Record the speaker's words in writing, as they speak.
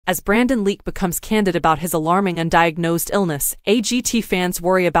As Brandon Leake becomes candid about his alarming undiagnosed illness, AGT fans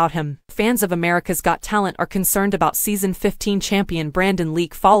worry about him. Fans of America's Got Talent are concerned about season 15 champion Brandon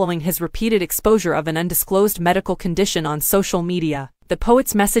Leake following his repeated exposure of an undisclosed medical condition on social media. The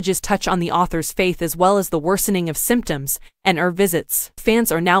poet's messages touch on the author's faith as well as the worsening of symptoms and visits.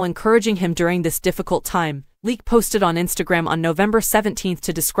 Fans are now encouraging him during this difficult time. Leake posted on Instagram on November 17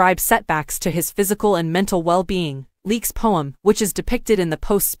 to describe setbacks to his physical and mental well-being. Leake's poem, which is depicted in the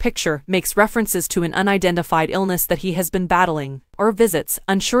post's picture, makes references to an unidentified illness that he has been battling. Visits,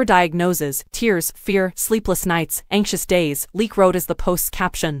 unsure diagnoses, tears, fear, sleepless nights, anxious days, Leake wrote as the post's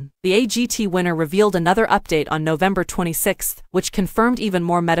caption. The AGT winner revealed another update on November 26, which confirmed even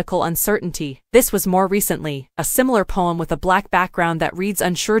more medical uncertainty. This was more recently. A similar poem with a black background that reads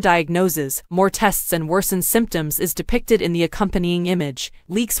unsure diagnoses, more tests and worsened symptoms is depicted in the accompanying image.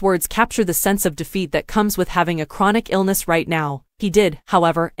 Leake's words capture the sense of defeat that comes with having a chronic illness right now. He did,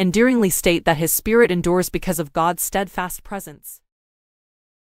 however, endearingly state that his spirit endures because of God's steadfast presence.